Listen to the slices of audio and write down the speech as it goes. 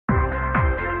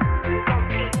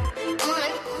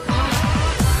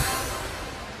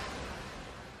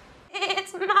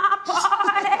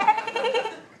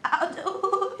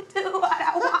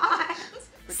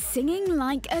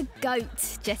like a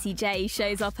goat. Jessie J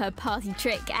shows off her party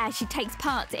trick as she takes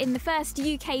part in the first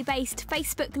UK-based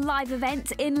Facebook Live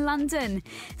event in London.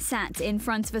 Sat in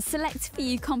front of a select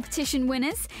few competition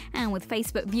winners and with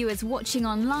Facebook viewers watching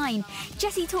online,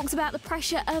 Jessie talks about the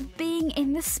pressure of being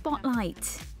in the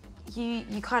spotlight. You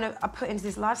kind of are put into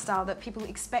this lifestyle that people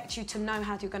expect you to know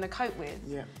how you're going to cope with.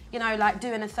 Yeah. You know, like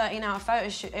doing a 13-hour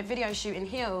video shoot in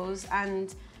heels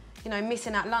and, you know,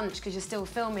 missing at lunch because you're still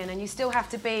filming and you still have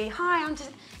to be, hi,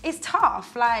 it's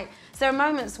tough. Like, so there are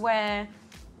moments where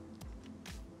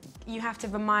you have to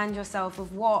remind yourself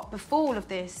of what, before all of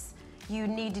this, you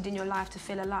needed in your life to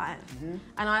feel alive. Mm-hmm.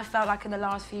 And I felt like in the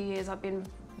last few years I've been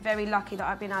very lucky that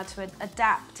I've been able to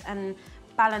adapt and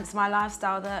balance my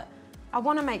lifestyle, that I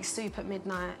want to make soup at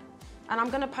midnight and I'm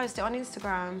going to post it on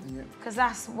Instagram because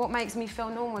that's what makes me feel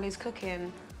normal, is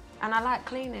cooking. And I like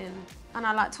cleaning and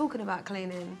I like talking about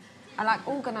cleaning. I like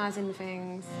organising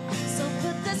things. So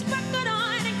put this record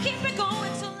on and keep it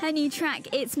going. Her new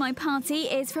track, It's My Party,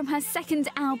 is from her second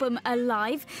album,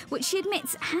 Alive, which she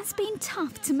admits has been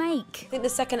tough to make. I think the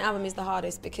second album is the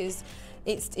hardest because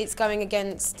it's going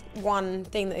against one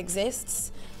thing that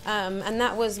exists. And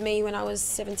that was me when I was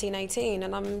 17, 18,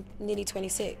 and I'm nearly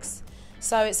 26.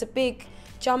 So it's a big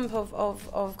jump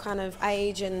of kind of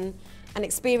age and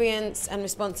experience and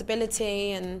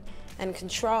responsibility and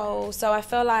control. So I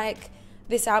feel like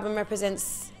this album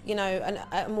represents, you know,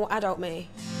 a more adult me.